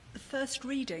first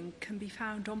reading can be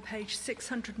found on page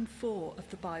 604 of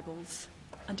the Bibles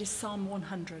and is Psalm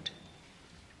 100.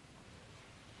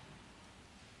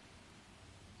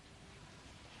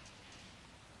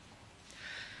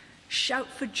 Shout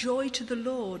for joy to the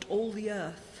Lord, all the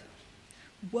earth.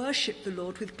 Worship the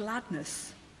Lord with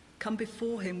gladness. Come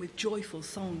before him with joyful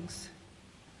songs.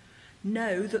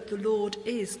 Know that the Lord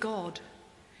is God.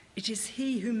 It is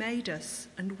he who made us,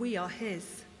 and we are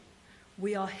his.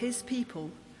 We are his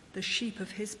people, the sheep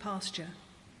of his pasture.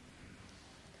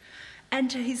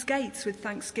 Enter his gates with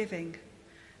thanksgiving,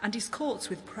 and his courts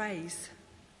with praise.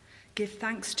 Give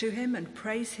thanks to him and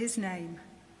praise his name.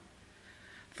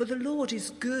 For the Lord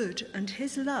is good, and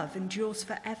his love endures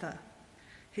forever.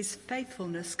 His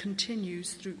faithfulness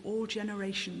continues through all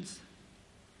generations.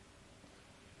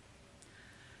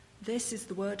 This is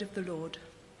the word of the Lord.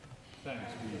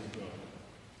 Thanks be to God.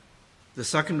 The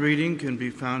second reading can be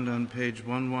found on page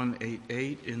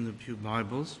 1188 in the Pew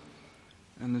Bibles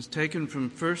and is taken from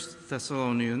 1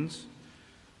 Thessalonians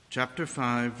chapter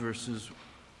 5, verses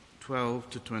 12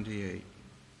 to 28,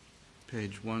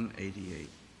 page 188.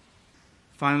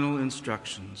 Final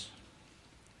instructions.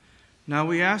 Now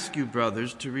we ask you,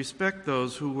 brothers, to respect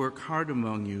those who work hard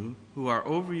among you, who are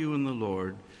over you in the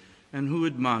Lord, and who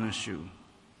admonish you.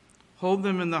 Hold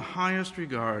them in the highest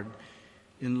regard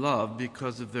in love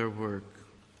because of their work.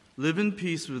 Live in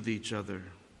peace with each other.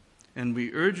 And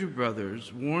we urge you,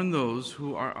 brothers, warn those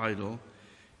who are idle,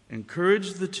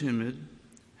 encourage the timid,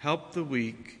 help the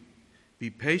weak,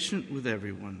 be patient with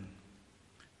everyone.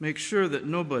 Make sure that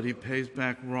nobody pays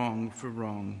back wrong for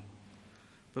wrong,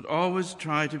 but always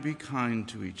try to be kind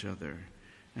to each other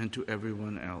and to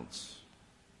everyone else.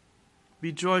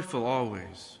 Be joyful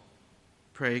always.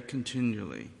 Pray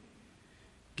continually.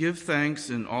 Give thanks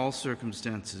in all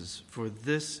circumstances, for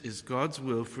this is God's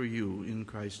will for you in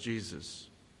Christ Jesus.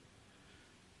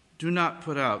 Do not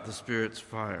put out the Spirit's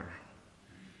fire.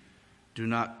 Do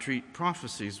not treat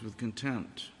prophecies with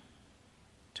contempt.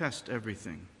 Test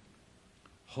everything.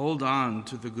 Hold on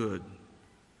to the good.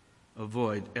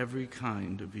 Avoid every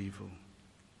kind of evil.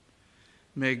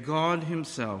 May God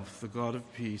himself, the God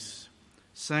of peace,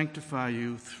 sanctify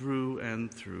you through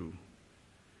and through.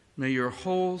 May your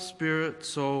whole spirit,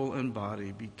 soul, and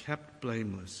body be kept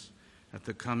blameless at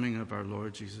the coming of our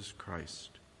Lord Jesus Christ.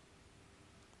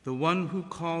 The one who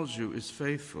calls you is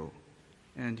faithful,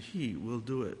 and he will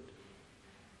do it.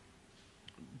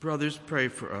 Brothers, pray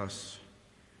for us.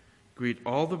 Greet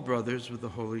all the brothers with a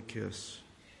holy kiss.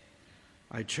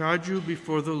 I charge you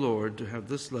before the Lord to have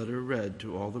this letter read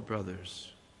to all the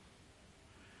brothers.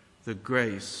 The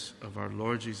grace of our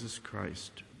Lord Jesus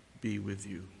Christ be with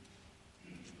you.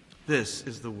 This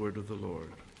is the word of the Lord.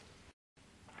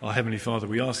 Our Heavenly Father,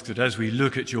 we ask that as we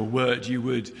look at your word, you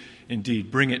would indeed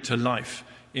bring it to life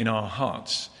in our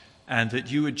hearts, and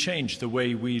that you would change the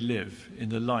way we live in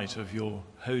the light of your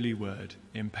holy word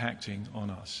impacting on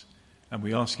us. And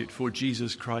we ask it for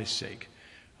Jesus Christ's sake.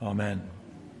 Amen.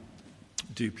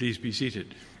 Do please be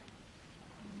seated.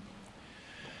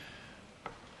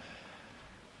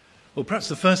 Well, perhaps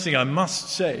the first thing I must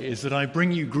say is that I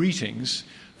bring you greetings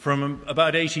from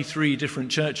about 83 different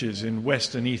churches in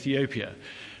Western Ethiopia.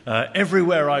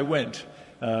 Everywhere I went,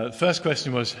 the first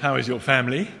question was, how is your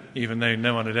family? Even though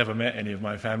no one had ever met any of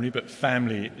my family, but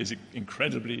family is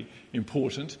incredibly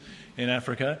important in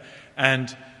Africa.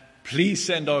 And please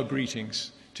send our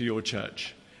greetings to your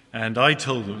church. And I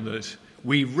told them that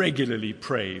we regularly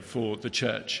pray for the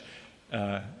church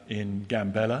in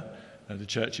Gambela, the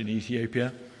church in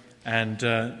Ethiopia.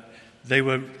 And they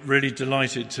were really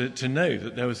delighted to know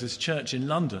that there was this church in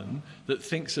London that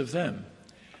thinks of them.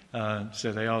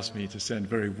 So they asked me to send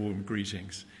very warm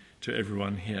greetings to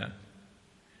everyone here.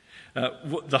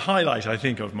 The highlight, I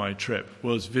think, of my trip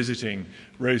was visiting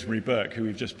Rosemary Burke, who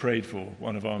we've just prayed for,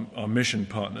 one of our mission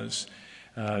partners.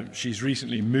 She's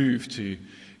recently moved to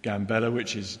Gambela,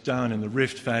 which is down in the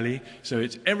Rift Valley. So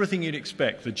it's everything you'd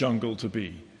expect the jungle to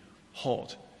be.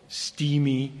 Hot,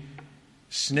 steamy,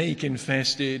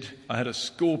 snake-infested. I had a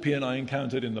scorpion I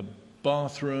encountered in the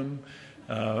bathroom.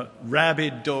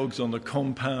 Rabid dogs on the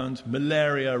compound.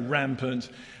 Malaria rampant.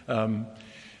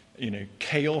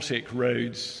 Chaotic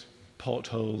roads,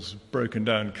 potholes, broken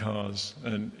down cars.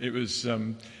 And it was,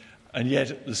 and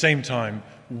yet at the same time,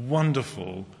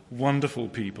 wonderful, wonderful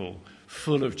people,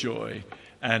 full of joy,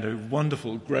 and a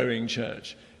wonderful growing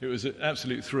church. It was an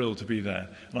absolute thrill to be there.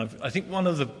 And I think one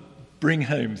of the bring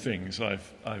home things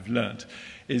I've learnt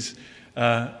is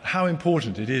how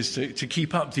important it is to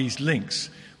keep up these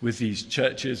links with these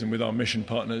churches and with our mission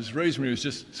partners. Rosemary was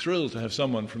just thrilled to have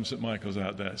someone from St. Michael's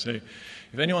out there. So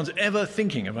if anyone's ever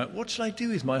thinking about what should I do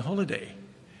with my holiday,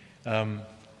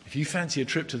 if If you fancy a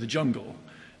trip to the jungle,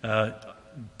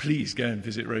 please go and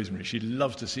visit Rosemary. She'd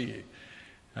love to see you.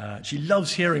 She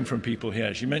loves hearing from people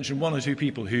here. She mentioned 1 or 2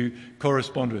 people who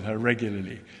correspond with her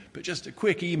regularly. But just a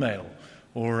quick email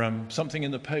or something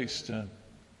in the post,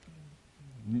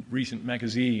 recent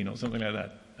magazine or something like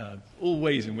that. All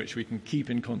ways in which we can keep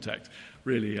in contact.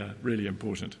 Really, really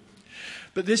important.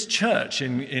 But this church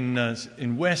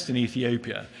in Western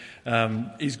Ethiopia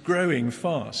is growing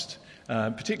fast,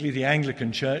 particularly the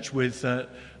Anglican Church, with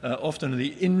often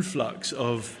the influx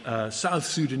of South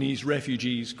Sudanese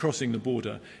refugees crossing the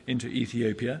border into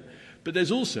Ethiopia. But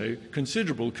there's also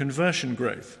considerable conversion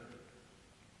growth.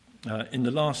 In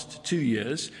the last 2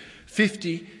 years,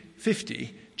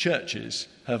 50 churches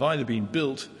have either been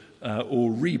built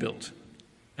or rebuilt,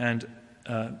 and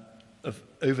of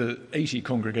over 80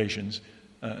 congregations,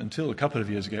 until a couple of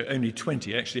years ago, only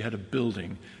 20 actually had a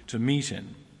building to meet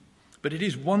in. But it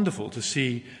is wonderful to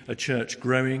see a church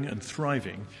growing and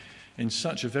thriving in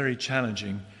such a very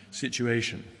challenging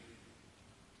situation.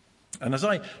 And as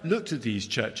I looked at these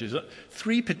churches,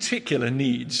 3 particular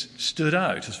needs stood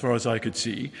out as far as I could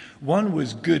see. One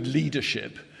was good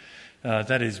leadership.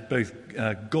 That is both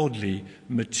godly,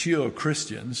 mature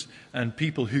Christians and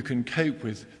people who can cope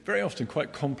with very often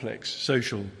quite complex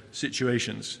social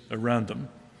situations around them.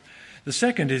 The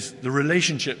second is the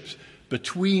relationships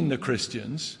between the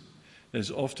Christians.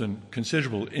 There's often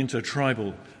considerable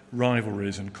intertribal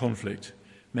rivalries and conflict.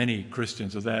 Many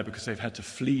Christians are there because they've had to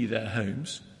flee their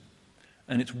homes.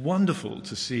 And it's wonderful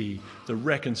to see the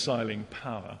reconciling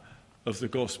power of the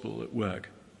gospel at work.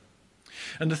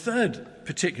 And the third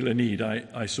particular need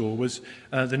I saw was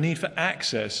the need for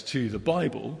access to the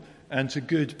Bible and to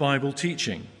good Bible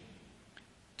teaching.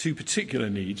 2 particular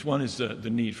needs. One is the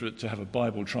need to have a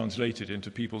Bible translated into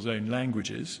people's own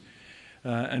languages,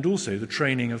 and also the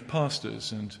training of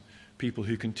pastors and people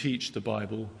who can teach the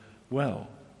Bible well.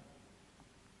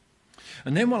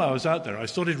 And then while I was out there, I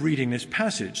started reading this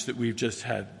passage that we've just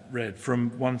had read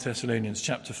from 1 Thessalonians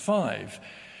chapter 5,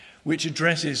 which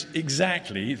addresses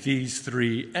exactly these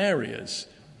 3 areas: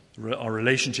 our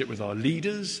relationship with our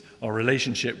leaders, our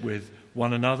relationship with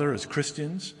one another as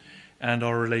Christians, and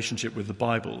our relationship with the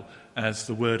Bible as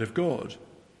the Word of God.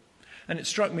 And it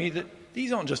struck me that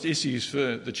these aren't just issues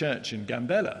for the church in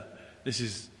Gambella.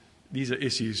 These are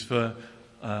issues for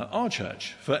our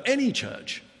church, for any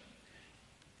church.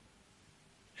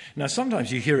 Now,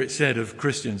 sometimes you hear it said of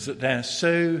Christians that they're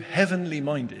so heavenly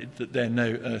minded that they're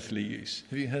no earthly use.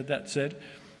 Have you heard that said?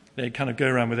 They kind of go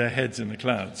around with their heads in the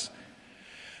clouds.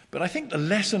 But I think the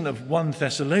lesson of 1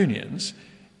 Thessalonians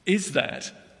is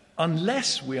that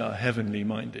unless we are heavenly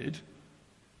minded,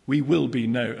 we will be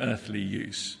no earthly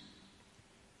use.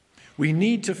 We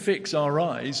need to fix our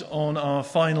eyes on our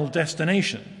final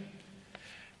destination.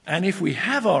 And if we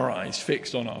have our eyes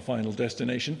fixed on our final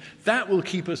destination, that will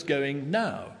keep us going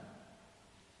now.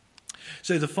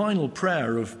 So the final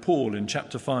prayer of Paul in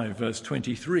chapter 5, verse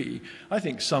 23, I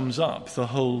think sums up the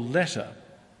whole letter.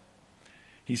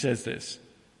 He says this: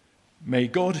 "May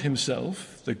God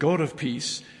himself, the God of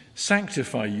peace,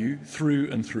 sanctify you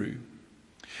through and through.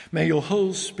 May your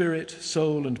whole spirit,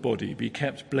 soul, and body be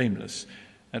kept blameless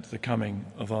at the coming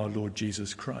of our Lord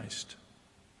Jesus Christ."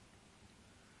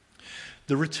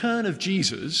 The return of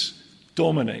Jesus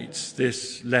dominates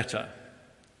this letter.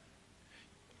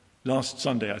 Last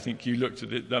Sunday, I think you looked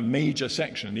at the major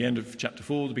section, the end of chapter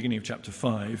 4, the beginning of chapter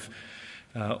 5,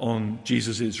 on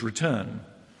Jesus' return.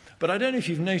 But I don't know if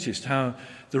you've noticed how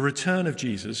the return of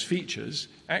Jesus features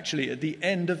actually at the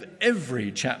end of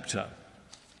every chapter.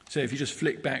 So if you just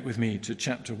flick back with me to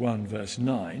chapter 1, verse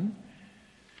 9,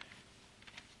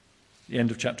 the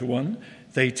end of chapter 1,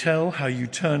 "They tell how you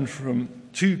turned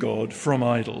to God from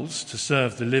idols to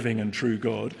serve the living and true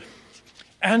God,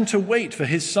 and to wait for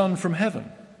his Son from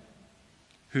heaven,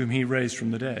 whom he raised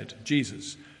from the dead,"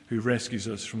 Jesus, who rescues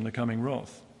us from the coming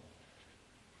wrath.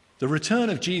 The return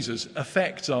of Jesus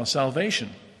affects our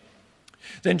salvation.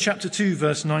 Then chapter 2,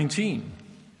 verse 19.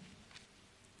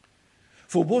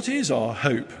 "For what is our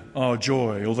hope, our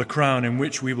joy, or the crown in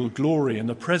which we will glory in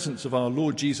the presence of our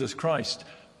Lord Jesus Christ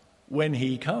when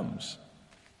he comes?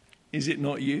 Is it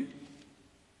not you?"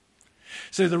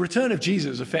 So the return of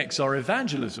Jesus affects our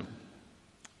evangelism.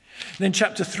 Then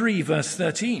chapter 3, verse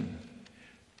 13.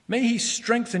 "May he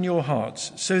strengthen your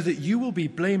hearts so that you will be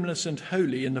blameless and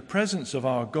holy in the presence of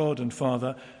our God and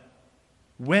Father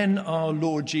when our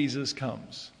Lord Jesus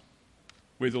comes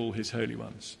with all his holy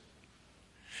ones."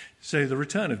 So the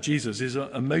return of Jesus is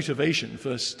a motivation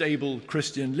for stable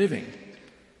Christian living.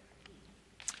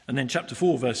 And then chapter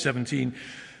 4, verse 17,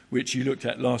 which you looked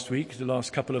at last week, the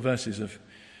last couple of verses of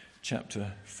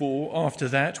Chapter 4, after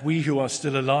that, we who are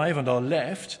still alive and are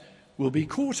left will be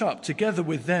caught up together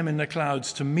with them in the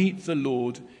clouds to meet the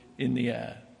Lord in the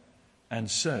air. And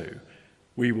so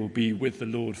we will be with the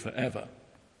Lord forever.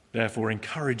 Therefore,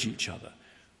 encourage each other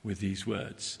with these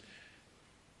words.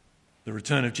 The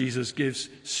return of Jesus gives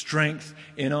strength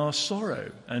in our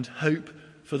sorrow and hope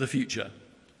for the future.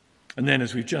 And then,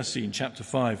 as we've just seen, chapter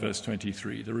 5, verse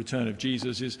 23, the return of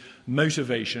Jesus is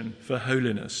motivation for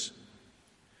holiness.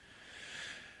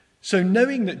 So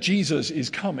knowing that Jesus is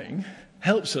coming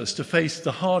helps us to face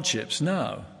the hardships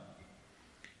now.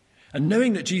 And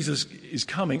knowing that Jesus is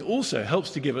coming also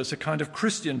helps to give us a kind of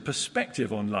Christian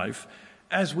perspective on life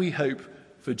as we hope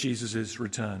for Jesus'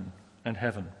 return and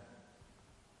heaven.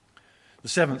 The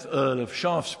 7th Earl of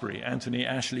Shaftesbury, Anthony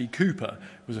Ashley Cooper,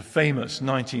 was a famous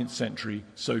 19th century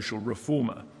social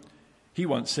reformer. He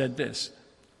once said this: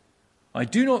 "I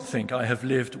do not think I have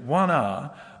lived 1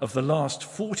 hour of the last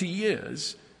 40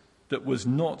 years that was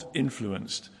not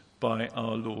influenced by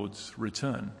our Lord's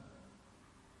return."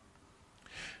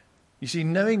 You see,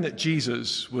 knowing that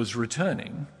Jesus was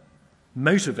returning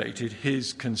motivated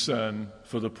his concern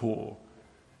for the poor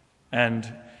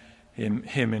and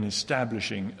him in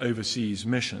establishing overseas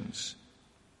missions.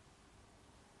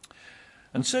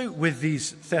 And so with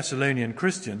these Thessalonian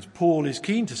Christians, Paul is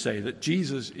keen to say that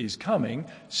Jesus is coming,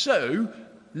 so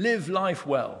live life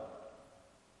well.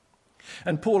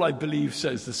 And Paul, I believe,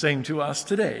 says the same to us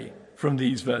today from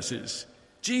these verses.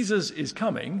 Jesus is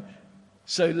coming,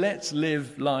 so let's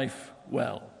live life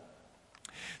well.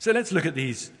 So let's look at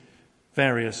these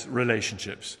various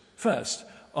relationships. First,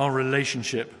 our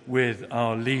relationship with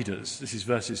our leaders. This is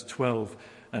verses 12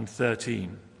 and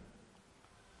 13.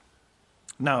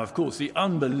 Now, of course, the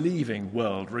unbelieving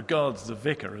world regards the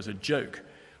vicar as a joke.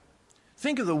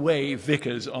 Think of the way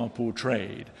vicars are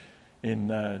portrayed in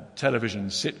television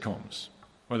sitcoms,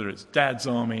 whether it's Dad's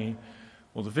Army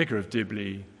or The Vicar of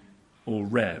Dibley or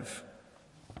Rev.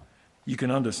 You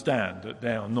can understand that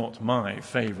they are not my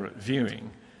favourite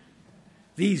viewing.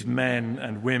 These men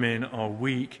and women are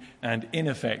weak and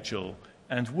ineffectual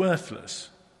and worthless.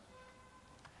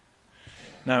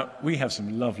 Now, we have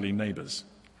some lovely neighbours,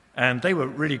 and they were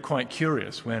really quite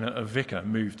curious when a vicar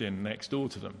moved in next door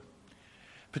to them,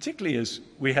 particularly as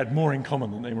we had more in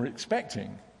common than they were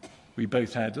expecting. We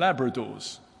both had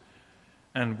Labradors,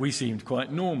 and we seemed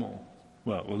quite normal.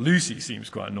 Well, Lucy seems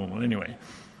quite normal anyway.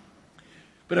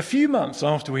 But a few months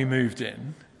after we moved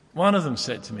in, one of them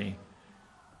said to me,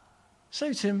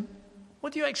 "So, Tim,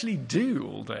 what do you actually do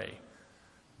all day?"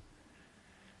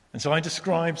 And so I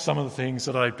described some of the things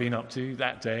that I'd been up to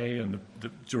that day and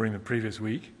during the previous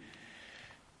week.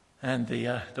 And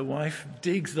the wife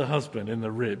digs the husband in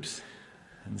the ribs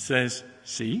and says,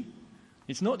 "See,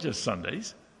 it's not just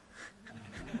Sundays."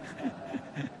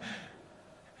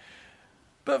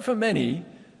 But for many,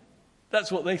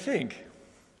 that's what they think.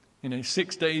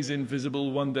 6 days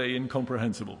invisible, 1 day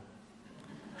incomprehensible.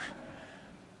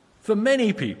 For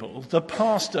many people, the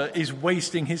pastor is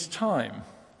wasting his time.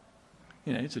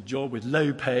 It's a job with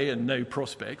low pay and no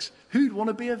prospects. Who'd want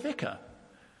to be a vicar?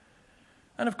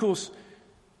 And of course,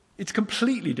 it's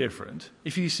completely different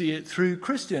if you see it through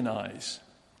Christian eyes.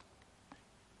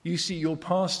 You see your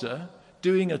pastor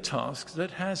doing a task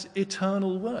that has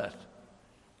eternal worth.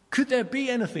 Could there be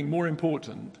anything more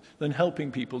important than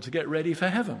helping people to get ready for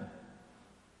heaven?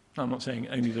 I'm not saying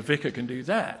only the vicar can do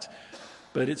that,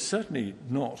 but it's certainly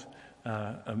not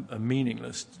a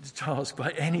meaningless task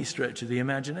by any stretch of the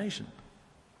imagination.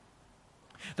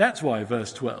 That's why,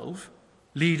 verse 12,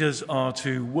 leaders are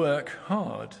to work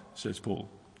hard, says Paul.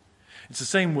 It's the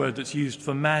same word that's used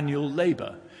for manual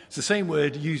labour. It's the same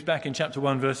word used back in chapter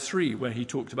 1, verse 3, where he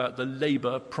talked about the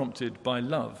labour prompted by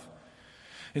love.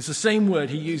 It's the same word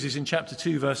he uses in chapter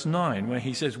 2, verse 9, where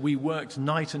he says, "We worked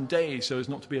night and day so as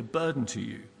not to be a burden to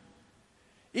you."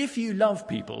 If you love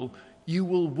people, you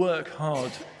will work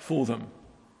hard for them.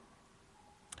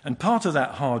 And part of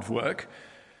that hard work,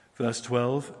 verse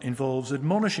 12, involves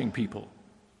admonishing people.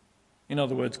 In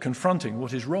other words, confronting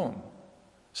what is wrong,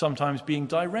 sometimes being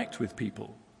direct with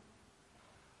people,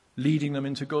 leading them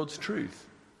into God's truth.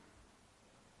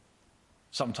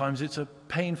 Sometimes it's a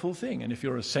painful thing, and if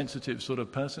you're a sensitive sort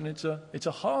of person, it's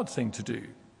a hard thing to do.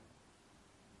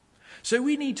 So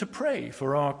we need to pray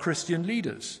for our Christian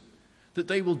leaders, that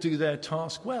they will do their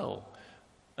task well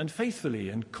and faithfully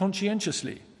and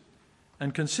conscientiously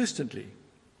and consistently.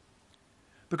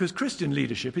 Because Christian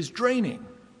leadership is draining.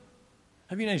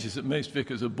 Have you noticed that most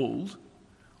vicars are bald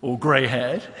or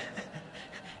grey-haired?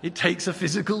 It takes a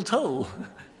physical toll.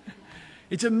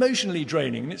 It's emotionally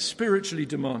draining and it's spiritually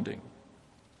demanding.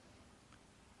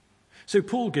 So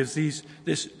Paul gives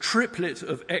this triplet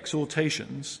of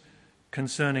exhortations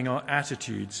concerning our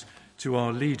attitudes to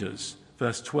our leaders.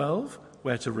 Verse 12,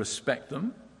 we're to respect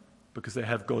them because they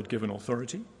have God-given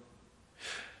authority.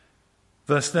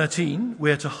 Verse 13,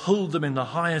 we're to hold them in the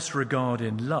highest regard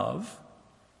in love,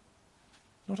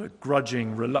 not a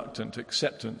grudging, reluctant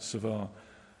acceptance of our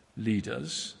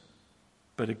leaders,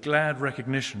 but a glad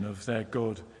recognition of their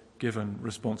God-given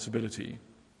responsibility.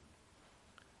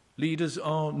 Leaders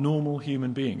are normal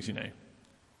human beings, you know.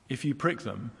 If you prick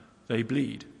them, they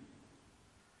bleed.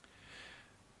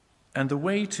 And the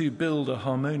way to build a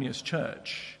harmonious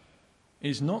church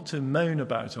is not to moan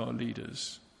about our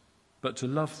leaders, but to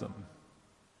love them.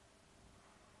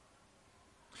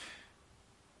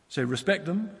 So respect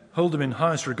them, hold them in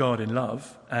highest regard in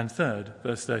love, and third,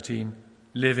 verse 13,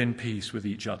 live in peace with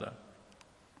each other.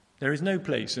 There is no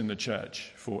place in the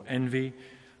church for envy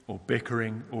or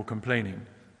bickering or complaining.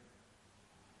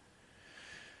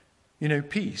 You know,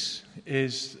 peace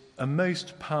is a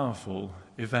most powerful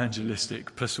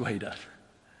evangelistic persuader.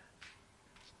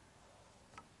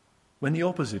 When the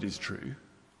opposite is true,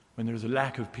 when there is a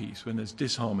lack of peace, when there's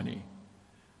disharmony,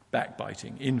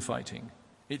 backbiting, infighting,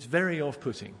 it's very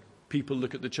off-putting. People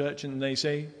look at the church and they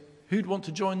say, who'd want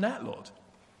to join that lot?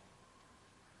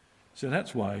 So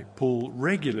that's why Paul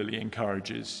regularly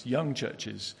encourages young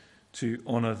churches to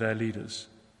honour their leaders.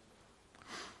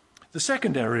 The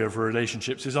second area of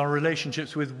relationships is our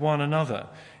relationships with one another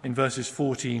in verses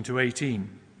 14 to 18.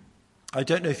 I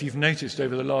don't know if you've noticed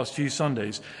over the last few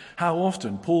Sundays how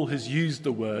often Paul has used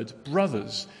the word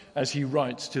brothers as he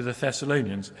writes to the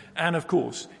Thessalonians. And of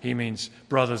course, he means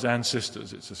brothers and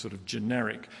sisters. It's a sort of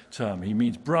generic term. He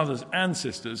means brothers and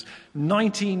sisters.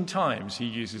 19 times he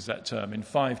uses that term in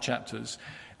 5 chapters,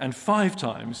 and 5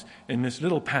 times in this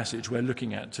little passage we're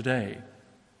looking at today.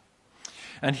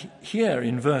 And here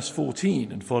in verse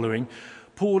 14 and following,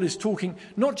 Paul is talking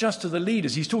not just to the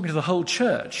leaders, he's talking to the whole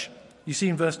church. You see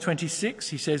in verse 26,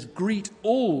 he says, greet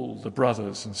all the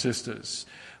brothers and sisters.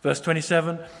 Verse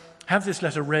 27, have this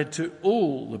letter read to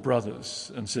all the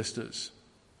brothers and sisters.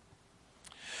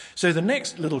 So the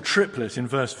next little triplet in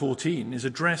verse 14 is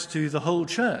addressed to the whole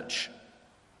church.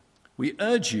 We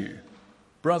urge you,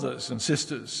 brothers and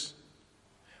sisters,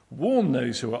 warn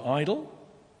those who are idle,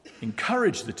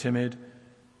 encourage the timid,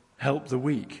 help the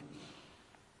weak.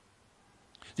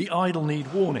 The idle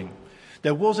need warning.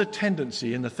 There was a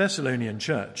tendency in the Thessalonian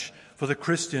church for the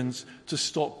Christians to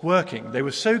stop working. They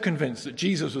were so convinced that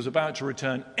Jesus was about to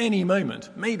return any moment,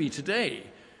 maybe today,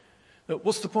 that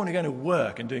what's the point of going to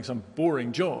work and doing some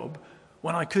boring job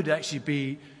when I could actually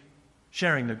be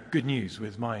sharing the good news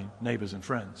with my neighbours and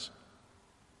friends?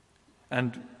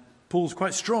 And Paul's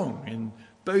quite strong in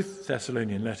both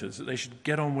Thessalonian letters that they should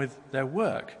get on with their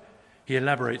work. He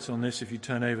elaborates on this if you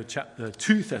turn over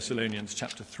 2 Thessalonians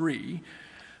chapter 3,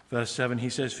 verse 7. He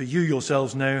says, for you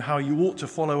yourselves know how you ought to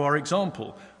follow our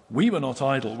example. We were not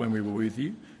idle when we were with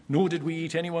you, nor did we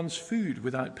eat anyone's food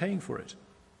without paying for it.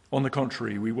 On the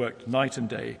contrary, we worked night and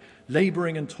day,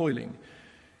 labouring and toiling,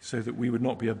 so that we would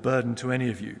not be a burden to any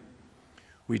of you.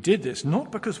 We did this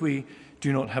not because we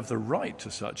do not have the right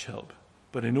to such help,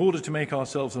 but in order to make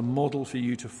ourselves a model for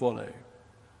you to follow.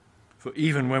 For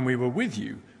even when we were with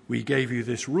you, we gave you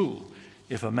this rule: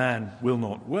 if a man will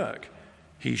not work,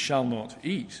 he shall not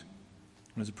eat.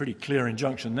 There's a pretty clear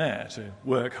injunction there to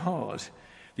work hard.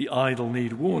 The idle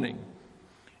need warning.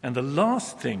 And the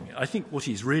last thing, I think what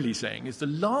he's really saying is the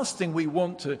last thing we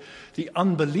want the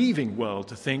unbelieving world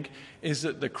to think is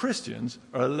that the Christians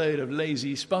are a load of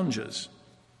lazy sponges.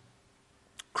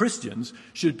 Christians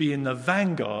should be in the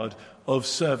vanguard of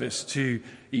service to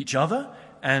each other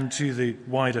and to the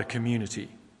wider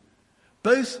community,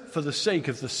 both for the sake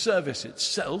of the service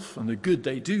itself and the good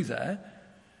they do there,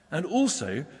 and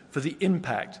also for the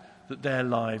impact that their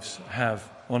lives have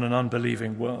on an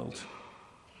unbelieving world.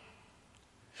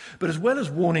 But as well as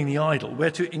warning the idle,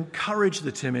 we're to encourage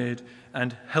the timid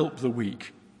and help the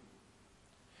weak.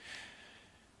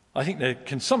 I think there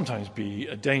can sometimes be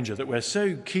a danger that we're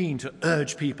so keen to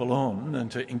urge people on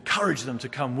and to encourage them to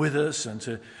come with us and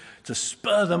to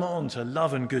spur them on to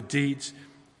love and good deeds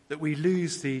that we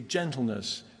lose the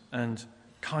gentleness and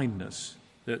kindness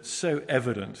that's so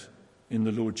evident in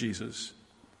the Lord Jesus.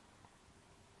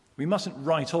 We mustn't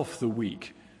write off the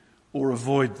weak or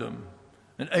avoid them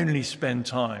and only spend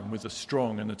time with the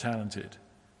strong and the talented.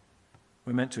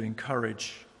 We're meant to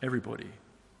encourage everybody.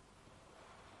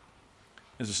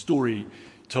 There's a story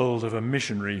told of a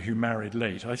missionary who married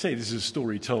late. I say this is a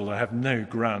story told. I have no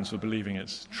grounds for believing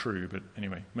it's true, but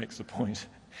anyway, makes the point.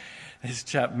 This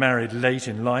chap married late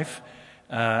in life,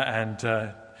 and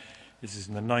This is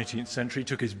in the 19th century.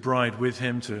 Took his bride with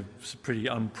him to pretty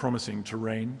unpromising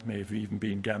terrain. May have even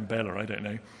been Gambella, I don't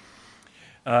know.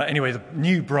 Anyway, the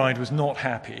new bride was not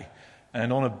happy.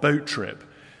 And on a boat trip,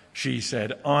 she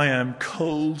said, "I am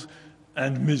cold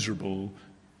and miserable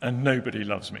and nobody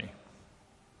loves me."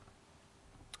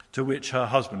 To which her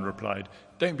husband replied,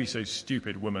 "Don't be so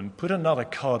stupid, woman. Put another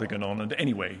cardigan on, and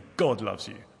anyway, God loves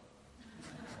you."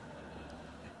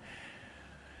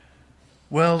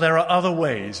 Well, there are other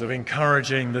ways of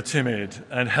encouraging the timid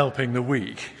and helping the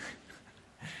weak.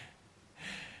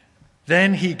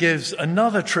 Then he gives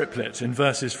another triplet in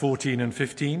verses 14 and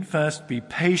 15. First, be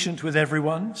patient with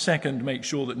everyone. Second, make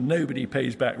sure that nobody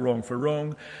pays back wrong for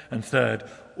wrong. And third,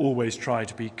 always try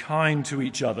to be kind to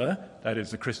each other, that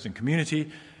is the Christian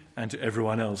community, and to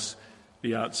everyone else,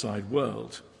 the outside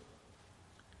world.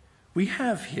 We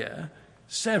have here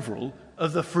several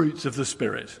of the fruits of the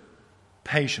Spirit: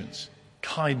 patience,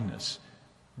 kindness,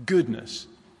 goodness,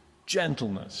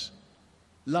 gentleness,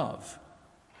 love.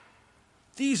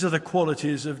 These are the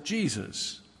qualities of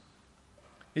Jesus.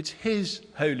 It's his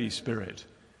Holy Spirit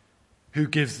who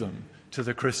gives them to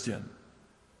the Christian.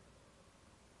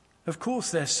 Of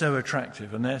course, they're so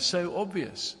attractive and they're so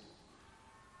obvious.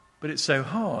 But it's so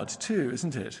hard too,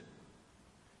 isn't it?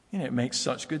 It makes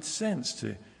such good sense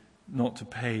to not to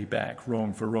pay back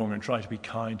wrong for wrong and try to be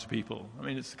kind to people. I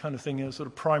mean, it's the kind of thing a sort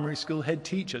of primary school head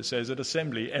teacher says at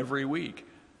assembly every week.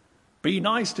 Be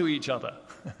nice to each other.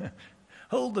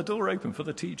 Hold the door open for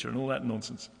the teacher and all that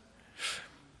nonsense.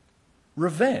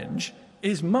 Revenge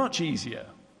is much easier.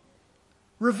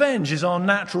 Revenge is our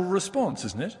natural response,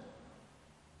 isn't it?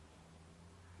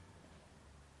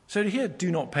 So to hear, do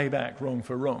not pay back wrong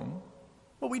for wrong,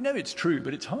 well, we know it's true,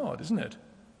 but it's hard, isn't it?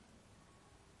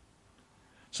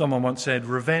 Someone once said,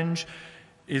 revenge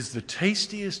is the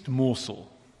tastiest morsel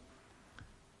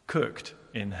cooked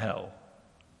in hell.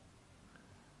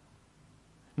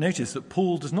 Notice that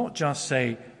Paul does not just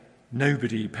say,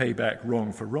 nobody pay back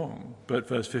wrong for wrong, but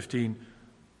verse 15,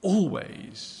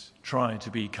 always try to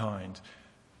be kind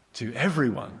to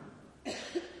everyone.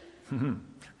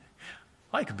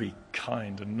 I could be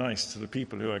kind and nice to the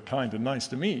people who are kind and nice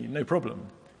to me, no problem.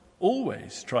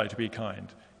 Always try to be kind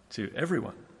to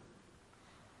everyone.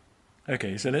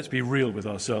 Okay, so let's be real with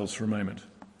ourselves for a moment.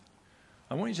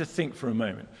 I want you to think for a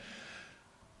moment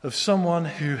of someone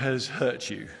who has hurt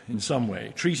you in some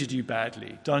way, treated you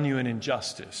badly, done you an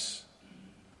injustice,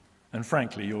 and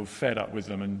frankly, you're fed up with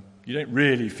them and you don't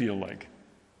really feel like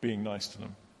being nice to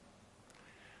them.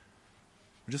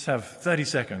 We'll just have 30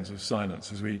 seconds of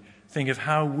silence as we think of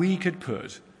how we could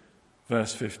put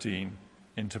verse 15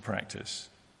 into practice.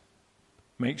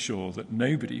 Make sure that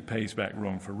nobody pays back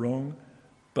wrong for wrong,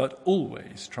 but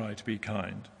always try to be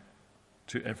kind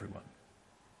to everyone.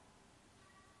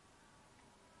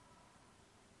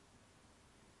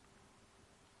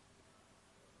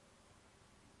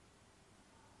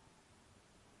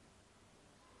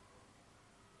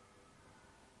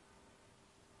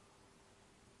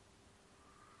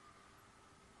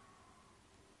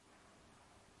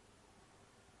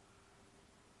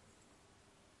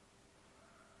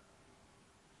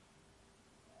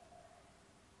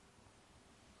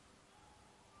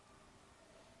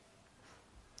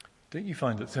 Don't you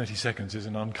find that 30 seconds is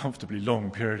an uncomfortably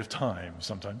long period of time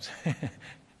sometimes?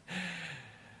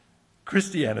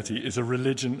 Christianity is a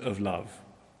religion of love,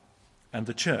 and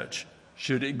the church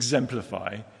should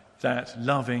exemplify that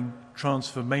loving,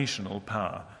 transformational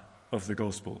power of the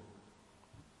gospel.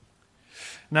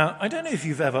 Now, I don't know if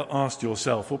you've ever asked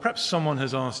yourself, or perhaps someone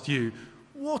has asked you,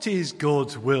 what is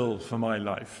God's will for my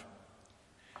life?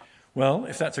 Well,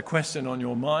 if that's a question on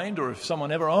your mind, or if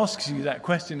someone ever asks you that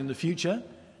question in the future,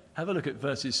 have a look at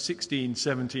verses 16,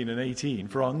 17, and 18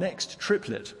 for our next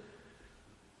triplet. Do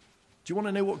you want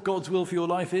to know what God's will for your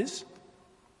life is?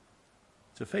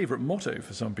 It's a favourite motto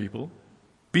for some people.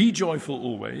 Be joyful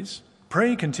always,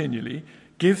 pray continually,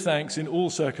 give thanks in all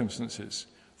circumstances.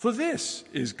 For this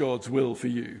is God's will for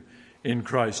you in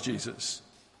Christ Jesus.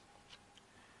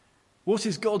 What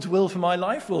is God's will for my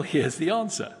life? Well, here's the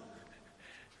answer.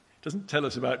 It doesn't tell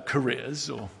us about careers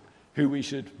or who we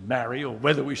should marry or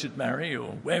whether we should marry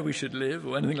or where we should live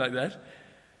or anything like that.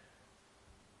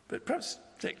 But perhaps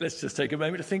let's just take a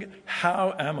moment to think,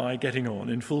 how am I getting on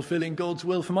in fulfilling God's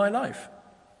will for my life?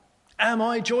 Am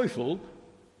I joyful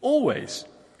always?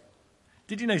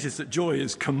 Did you notice that joy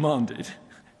is commanded?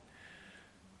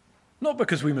 Not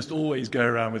because we must always go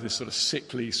around with this sort of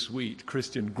sickly, sweet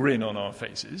Christian grin on our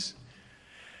faces.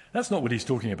 That's not what he's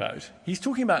talking about. He's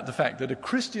talking about the fact that a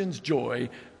Christian's joy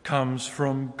comes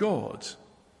from God.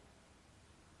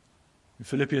 In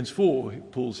Philippians 4,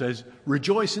 Paul says,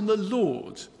 rejoice in the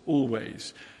Lord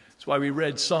always. That's why we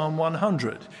read Psalm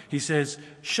 100. He says,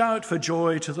 "Shout for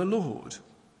joy to the Lord,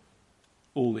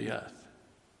 all the earth."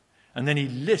 And then he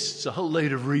lists a whole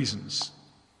load of reasons,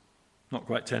 not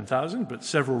quite 10,000, but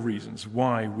several reasons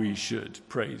why we should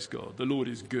praise God. The Lord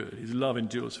is good. His love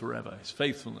endures forever. His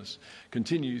faithfulness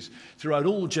continues throughout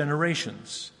all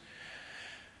generations.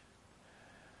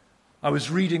 I was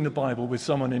reading the Bible with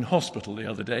someone in hospital the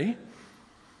other day,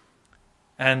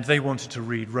 and they wanted to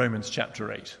read Romans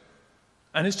chapter 8.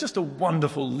 And it's just a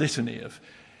wonderful litany of,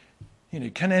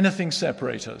 can anything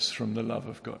separate us from the love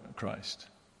of God, Christ?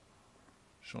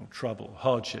 Trouble,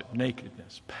 hardship,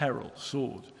 nakedness, peril,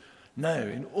 sword. No,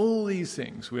 in all these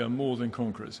things we are more than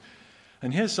conquerors.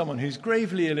 And here's someone who's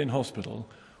gravely ill in hospital,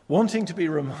 wanting to be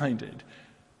reminded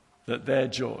that their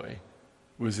joy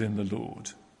was in the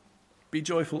Lord. Be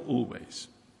joyful always.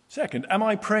 Second, am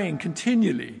I praying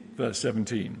continually? Verse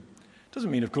 17. Doesn't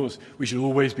mean, of course, we should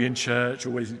always be in church,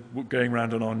 always going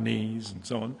around on our knees and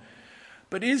so on.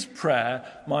 But is prayer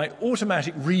my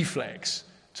automatic reflex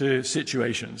to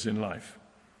situations in life?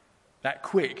 That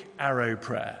quick arrow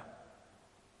prayer.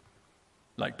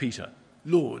 Like Peter,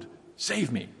 "Lord, save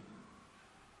me.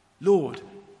 Lord,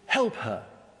 help her.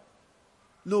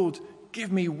 Lord,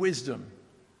 give me wisdom.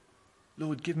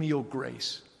 Lord, give me your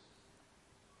grace."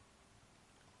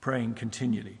 Praying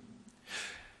continually.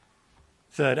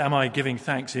 Third, am I giving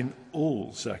thanks in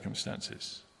all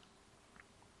circumstances?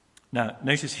 Now,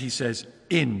 notice he says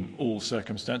in all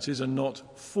circumstances and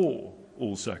not for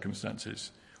all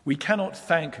circumstances. We cannot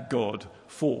thank God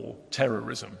for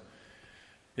terrorism.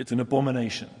 It's an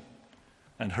abomination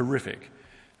and horrific.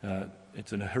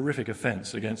 It's a horrific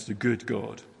offense against a good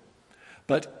God.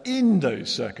 But in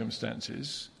those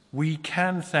circumstances, we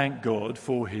can thank God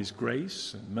for his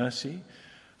grace and mercy,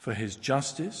 for his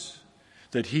justice,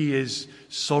 that he is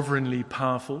sovereignly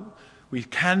powerful. We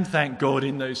can thank God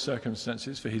in those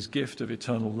circumstances for his gift of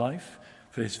eternal life,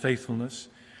 for his faithfulness.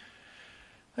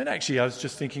 And actually, I was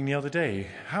just thinking the other day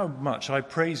how much I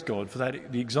praise God for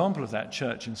the example of that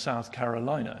church in South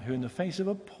Carolina, who in the face of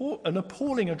an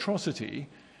appalling atrocity,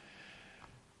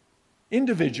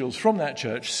 individuals from that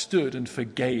church stood and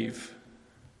forgave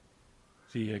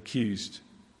the accused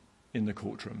in the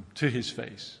courtroom to his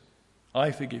face.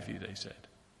 "I forgive you," they said.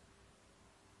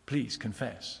 "Please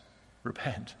confess,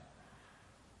 repent."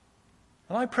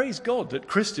 And I praise God that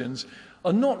Christians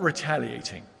are not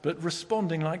retaliating, but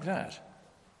responding like that.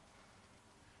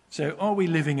 So are we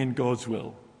living in God's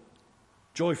will?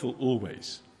 Joyful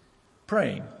always.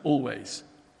 Praying always.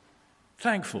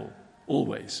 Thankful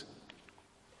always.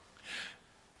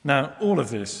 Now, all of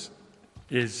this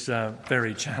is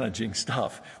very challenging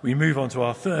stuff. We move on to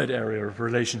our third area of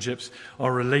relationships,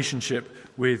 our relationship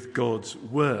with God's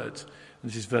Word.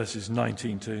 This is verses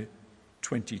 19 to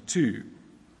 22.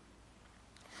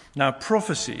 Now,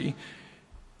 prophecy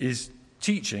is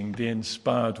teaching the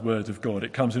inspired Word of God.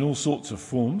 It comes in all sorts of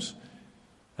forms.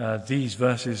 These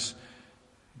verses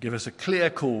give us a clear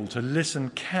call to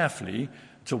listen carefully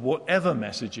to whatever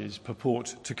messages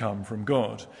purport to come from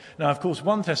God. Now, of course,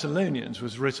 1 Thessalonians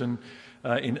was written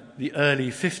in the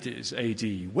early 50s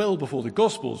AD, well before the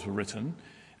Gospels were written,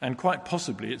 and quite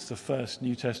possibly it's the first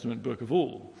New Testament book of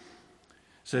all.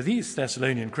 So these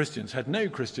Thessalonian Christians had no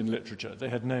Christian literature. They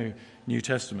had no New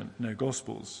Testament, no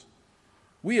Gospels.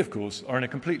 We, of course, are in a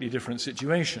completely different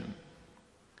situation.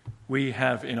 We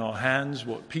have in our hands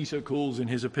what Peter calls in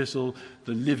his epistle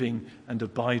the living and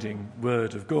abiding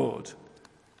Word of God.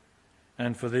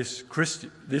 And for the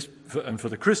Christian,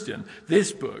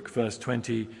 this book, verse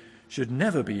 20, should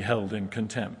never be held in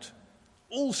contempt.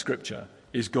 All Scripture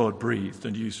is God-breathed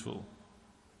and useful,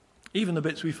 even the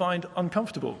bits we find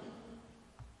uncomfortable.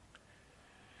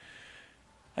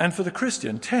 And for the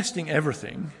Christian, testing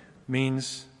everything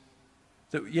means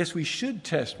that, yes, we should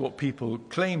test what people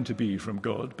claim to be from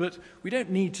God, but we don't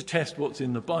need to test what's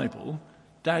in the Bible.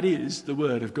 That is the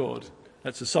Word of God.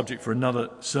 That's a subject for another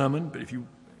sermon, but if you've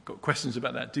got questions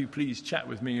about that, do please chat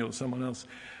with me or someone else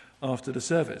after the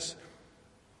service.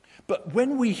 But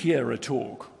when we hear a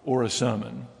talk or a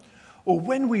sermon, or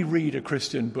when we read a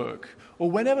Christian book,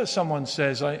 or whenever someone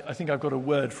says, I think I've got a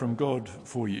word from God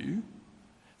for you,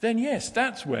 then yes,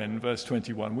 that's when, verse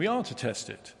 21, we are to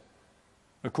test it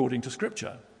according to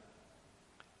Scripture.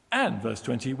 And, verse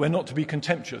 20, we're not to be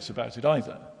contemptuous about it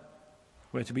either.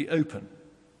 We're to be open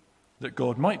that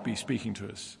God might be speaking to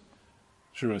us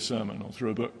through a sermon or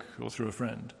through a book or through a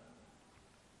friend.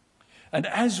 And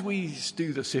as we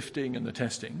do the sifting and the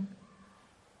testing,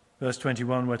 verse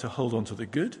 21, we're to hold on to the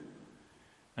good,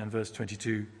 and verse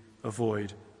 22,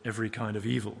 avoid every kind of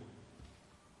evil.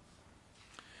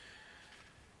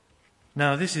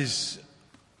 Now, this is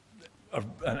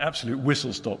an absolute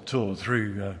whistle-stop tour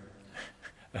through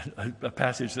a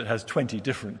passage that has 20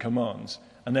 different commands,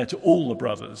 and they're to all the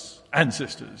brothers and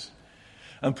sisters.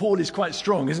 And Paul is quite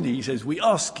strong, isn't he? He says, we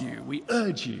ask you, we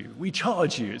urge you, we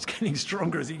charge you. It's getting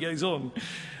stronger as he goes on.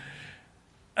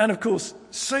 And of course,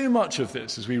 so much of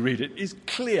this, as we read it, is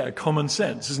clear common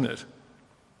sense, isn't it?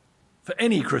 For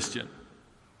any Christian.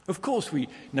 Of course we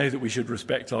know that we should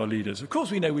respect our leaders. Of course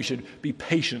we know we should be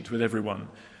patient with everyone.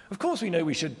 Of course we know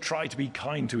we should try to be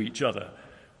kind to each other,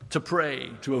 to pray,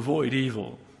 to avoid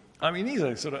evil. I mean, these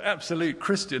are sort of absolute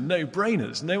Christian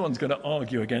no-brainers. No one's going to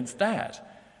argue against that.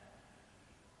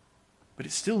 But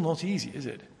it's still not easy, is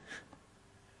it?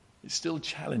 It's still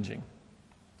challenging.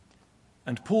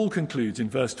 And Paul concludes in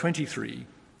verse 23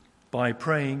 by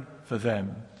praying for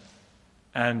them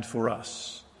and for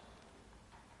us.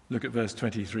 Look at verse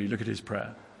 23. Look at his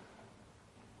prayer.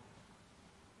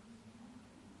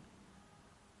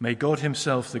 May God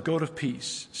himself, the God of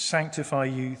peace, sanctify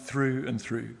you through and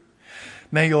through.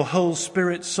 May your whole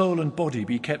spirit, soul, and body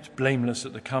be kept blameless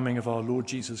at the coming of our Lord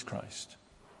Jesus Christ.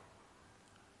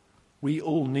 We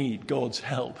all need God's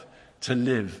help to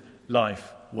live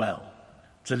life well,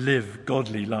 to live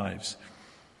godly lives.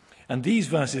 And these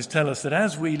verses tell us that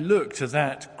as we look to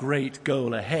that great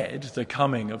goal ahead, the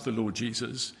coming of the Lord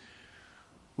Jesus,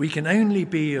 we can only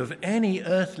be of any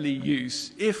earthly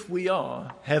use if we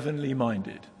are heavenly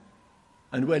minded.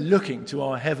 And we're looking to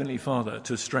our Heavenly Father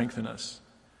to strengthen us.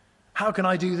 How can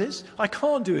I do this? I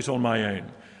can't do it on my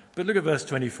own. But look at verse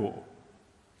 24.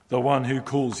 The one who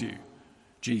calls you,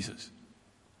 Jesus,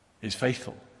 is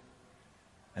faithful,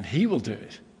 and he will do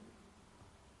it.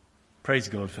 Praise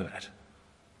God for that.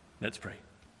 Let's pray.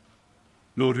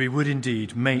 Lord, we would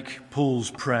indeed make Paul's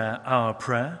prayer our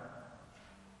prayer.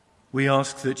 We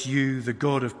ask that you, the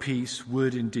God of peace,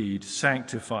 would indeed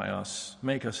sanctify us,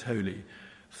 make us holy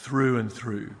through and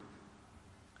through.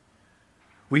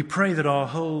 We pray that our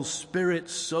whole spirit,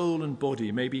 soul, and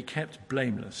body may be kept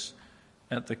blameless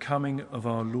at the coming of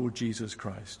our Lord Jesus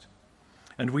Christ.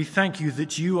 And we thank you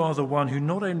that you are the one who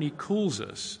not only calls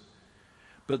us,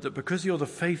 but that because you're the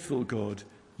faithful God,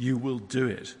 you will do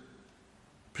it.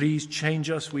 Please change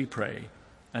us, we pray,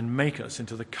 and make us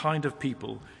into the kind of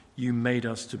people you made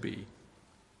us to be.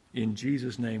 In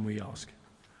Jesus' name we ask.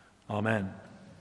 Amen.